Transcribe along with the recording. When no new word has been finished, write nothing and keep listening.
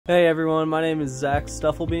Hey everyone, my name is Zakery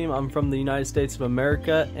Stufflebeam. I'm from the United States of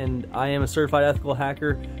America and I am a certified ethical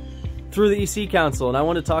hacker through the EC Council, and I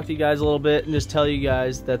want to talk to you guys a little bit and just tell you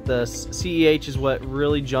guys that the CEH is what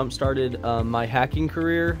really jump-started my hacking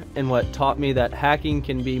career and what taught me that hacking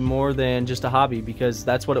can be more than just a hobby, because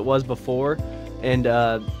that's what it was before. And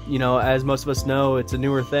you know, as most of us know, it's a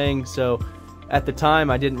newer thing, so at the time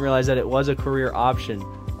I didn't realize that it was a career option.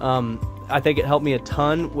 I think it helped me a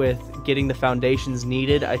ton with getting the foundations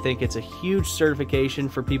needed. I think it's a huge certification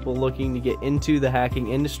for people looking to get into the hacking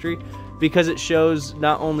industry, because it shows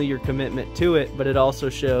not only your commitment to it, but it also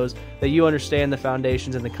shows that you understand the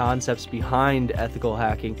foundations and the concepts behind ethical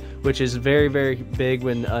hacking, which is very, very big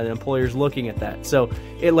when an employer's looking at that. So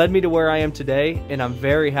it led me to where I am today, and I'm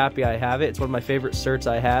very happy I have it. It's one of my favorite certs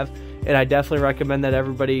I have, and I definitely recommend that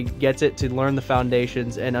everybody gets it to learn the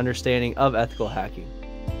foundations and understanding of ethical hacking.